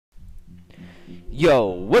Yo,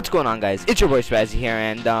 what's going on, guys? It's your boy Spazzy here,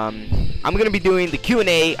 and I'm gonna be doing the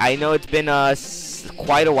Q&A. I know it's been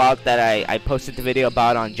quite a while that I posted the video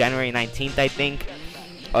about on January 19th, I think.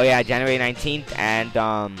 Oh yeah, January 19th, and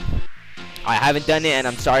I haven't done it, and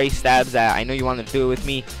I'm sorry, Stabs. I know you wanted to do it with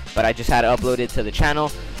me, but I just had to upload it to the channel.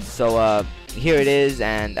 So here it is,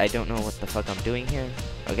 and I don't know what the fuck I'm doing here.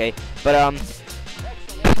 Okay, but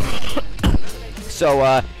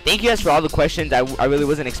So thank you guys for all the questions. I really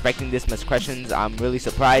wasn't expecting this much questions. I'm really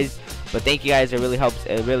surprised, but thank you guys. It really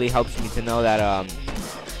helps me to know that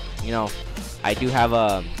you know, I do have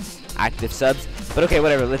active subs. But okay,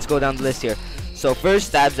 whatever. Let's go down the list here. So first,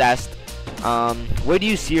 Stabs asked, where do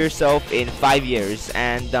you see yourself in 5 years?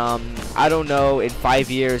 And I don't know. In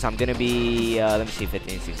 5 years, I'm gonna be let me see,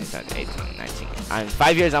 15, 16, 17, 18, 19. In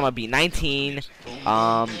 5 years, I'm gonna be 19.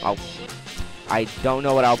 I don't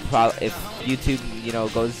know what if YouTube, you know,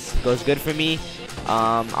 goes good for me.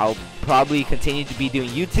 I'll probably continue to be doing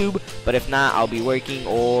YouTube, but if not, I'll be working,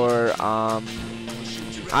 or I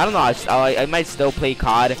don't know. I might still play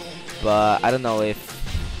COD, but I don't know if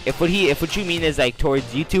what you mean is like towards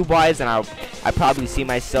YouTube wise, and I probably see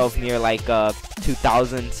myself near like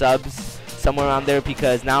 2,000 subs, somewhere around there,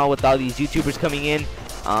 because now with all these YouTubers coming in,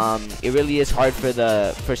 it really is hard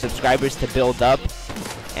for subscribers to build up.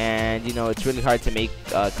 And you know, it's really hard to make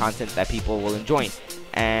content that people will enjoy.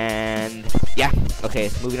 And yeah, okay,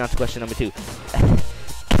 moving on to question number 2.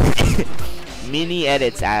 Mini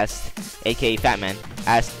Edits asked, aka Fatman,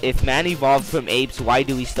 asked, if man evolved from apes, why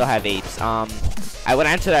do we still have apes? I would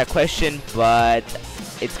answer that question, but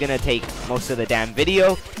it's gonna take most of the damn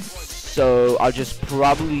video, so I'll just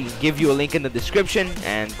probably give you a link in the description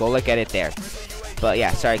and go look at it there. But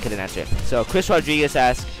yeah, sorry I couldn't answer it. So Chris Rodriguez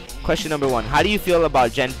asked, question number 1, how do you feel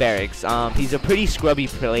about Jen Barracks? He's a pretty scrubby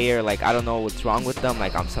player. Like, I don't know what's wrong with him.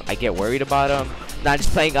 Like, I get worried about him. Not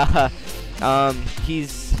just playing.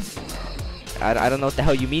 He's I don't know what the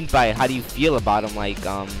hell you mean by it. How do you feel about him? Like,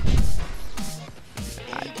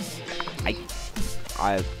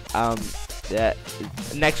 the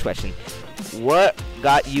next question. What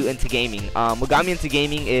got you into gaming? What got me into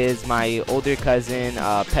gaming is my older cousin,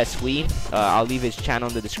 Pesqui. I'll leave his channel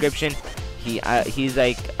in the description. He's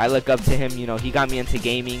like, I look up to him. You know, he got me into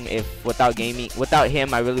gaming. Without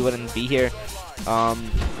him, I really wouldn't be here.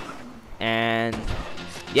 And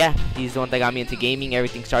yeah, he's the one that got me into gaming.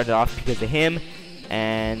 Everything started off because of him.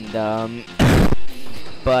 And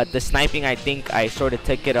but the sniping, I think I sort of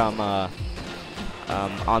took it on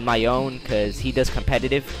my own, because he does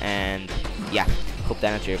competitive. And yeah, hope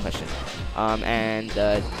that answered your question. And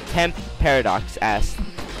Temp Paradox asked,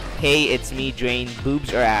 hey, it's me, Drain,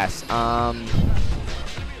 boobs or ass?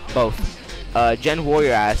 Both. Gen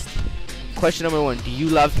Warrior asked, question number 1, do you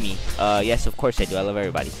love me? Yes, of course I do. I love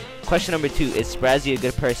everybody. Question number 2, is Sprazzy a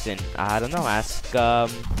good person? I don't know. Ask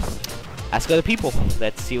other people.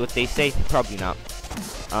 Let's see what they say. Probably not.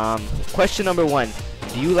 Question number 1,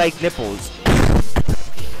 do you like nipples?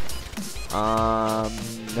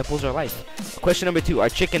 Nipples are life. Question number 2, are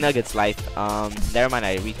chicken nuggets life? Never mind,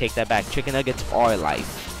 I retake that back. Chicken nuggets are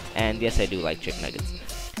life. And yes, I do like chicken nuggets.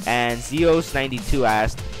 And Zeos92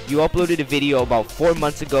 asked, you uploaded a video about 4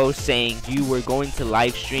 months ago saying you were going to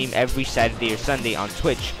live stream every Saturday or Sunday on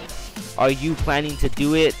Twitch. Are you planning to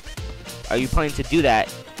do it? Are you planning to do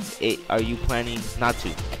that? Are you planning not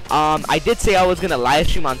to? I did say I was gonna live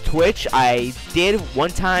stream on Twitch. I did one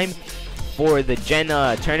time for the Gen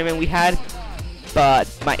tournament we had, but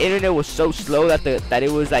my internet was so slow that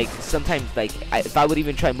it was like, sometimes like if I would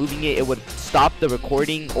even try moving it, it would stop the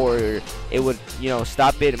recording, or it would, you know,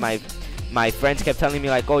 stop it. My friends kept telling me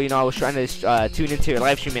like, oh, you know, I was trying to tune into your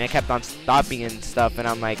live stream, and I kept on stopping and stuff, and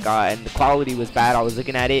I'm like, and the quality was bad. I was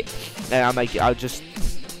looking at it, and I'm like, I'll just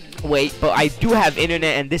wait. But I do have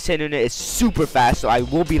internet, and this internet is super fast, so I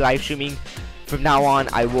will be live streaming from now on.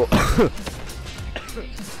 I will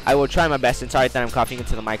I will try my best. And sorry that I'm coughing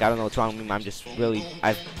into the mic. I don't know what's wrong with me.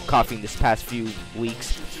 I've coughing this past few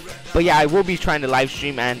weeks. But yeah, I will be trying to live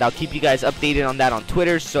stream, and I'll keep you guys updated on that on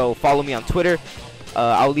Twitter. So follow me on Twitter.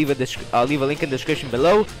 I'll leave a link in the description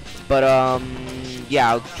below. But yeah,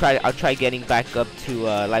 I'll try getting back up to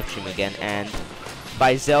live stream again. And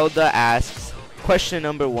by Zelda asks, question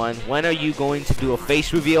number 1, when are you going to do a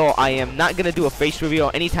face reveal? I am not gonna do a face reveal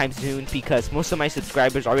anytime soon, because most of my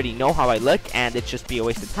subscribers already know how I look, and it's just be a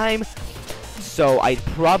waste of time. So I'd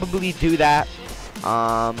probably do that.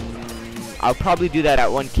 I'll probably do that at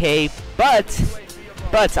 1K, but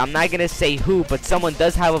I'm not gonna say who, but someone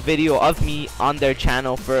does have a video of me on their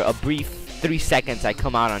channel for a brief 3 seconds. I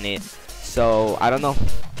come out on it, so I don't know.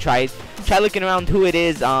 Try looking around who it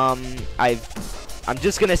is. I'm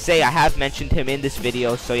just gonna say I have mentioned him in this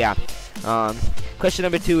video. So yeah. Question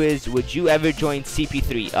number 2 is, would you ever join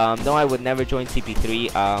CP3? No, I would never join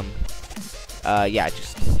CP3. Yeah,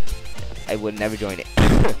 I would never join it.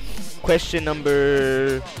 Question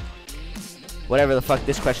number, whatever the fuck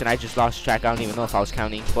this question, I just lost track. I don't even know if I was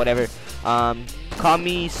counting. Whatever. Call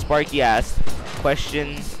me Sparky asked.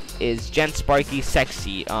 Question is Gen Sparky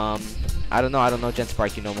sexy? I don't know Gen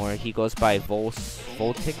Sparky no more. He goes by Volt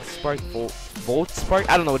Spark.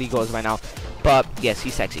 I don't know what he goes by now, but yes,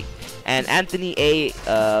 he's sexy. And Anthony A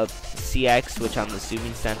CX, which I'm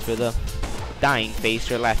assuming stands for the dying face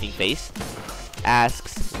or laughing face,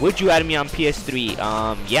 asks, would you add me on PS3?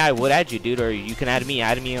 Yeah, I would add you, dude. Or you can add me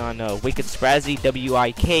on Wicked Sprazzy,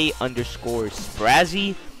 WIK_Sprazzy.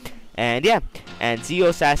 And yeah, and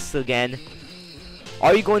Zeos asks again,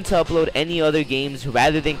 are you going to upload any other games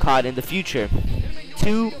rather than COD in the future?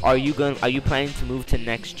 2, are you planning to move to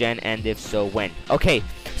next gen, and if so, when? Okay,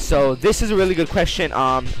 so this is a really good question.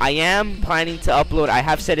 I am planning to upload. I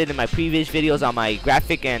have said it in my previous videos on my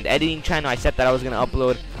graphic and editing channel. I said that I was gonna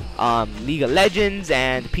upload League of Legends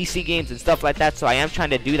and PC games and stuff like that. So I am trying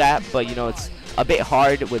to do that, but you know, it's a bit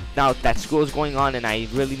hard with now that school is going on, and I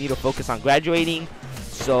really need to focus on graduating.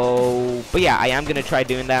 So, but yeah, I am gonna try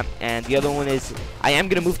doing that. And the other one is, I am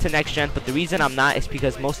gonna move to next gen, but the reason I'm not is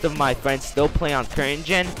because most of my friends still play on current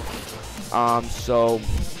gen. So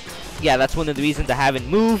yeah, that's one of the reasons I haven't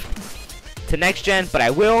moved to next gen, but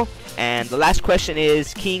I will. And the last question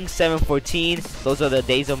is King714. Those are the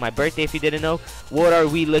days of my birthday, if you didn't know. What are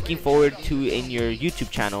we looking forward to in your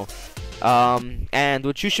YouTube channel? And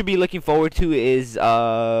what you should be looking forward to is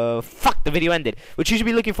fuck, the video ended. What you should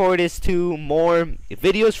be looking forward is to more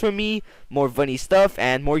videos from me, more funny stuff,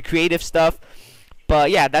 and more creative stuff.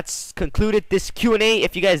 But yeah, that's concluded this Q&A.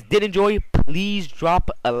 If you guys did enjoy, please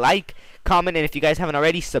drop a like, comment, and if you guys haven't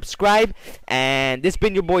already, subscribe. And this has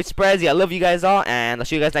been your boy Sprazzy. I love you guys all, and I'll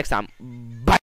see you guys next time.